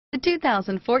The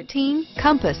 2014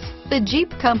 Compass. The Jeep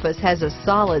Compass has a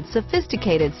solid,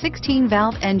 sophisticated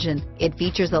 16-valve engine. It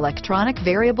features electronic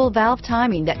variable valve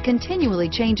timing that continually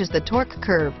changes the torque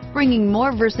curve, bringing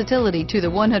more versatility to the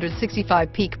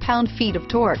 165 peak pound-feet of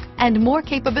torque and more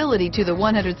capability to the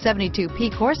 172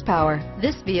 peak horsepower.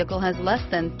 This vehicle has less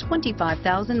than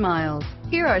 25,000 miles.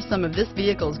 Here are some of this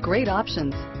vehicle's great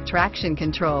options: traction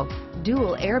control,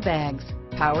 dual airbags,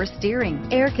 power steering,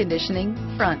 air conditioning,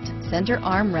 front center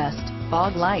armrest,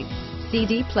 fog lights,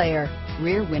 CD player,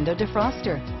 rear window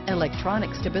defroster,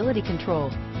 electronic stability control,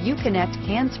 Uconnect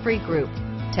hands-free group,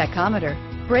 tachometer,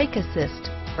 brake assist,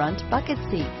 front bucket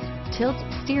seats, tilt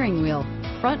steering wheel,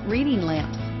 front reading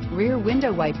lamps, rear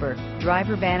window wiper,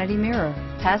 driver vanity mirror,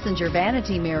 passenger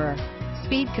vanity mirror,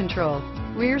 speed control,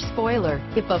 rear spoiler.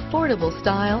 If affordable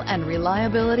style and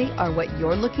reliability are what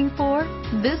you're looking for,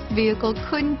 this vehicle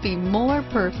couldn't be more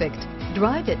perfect.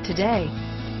 Drive it today.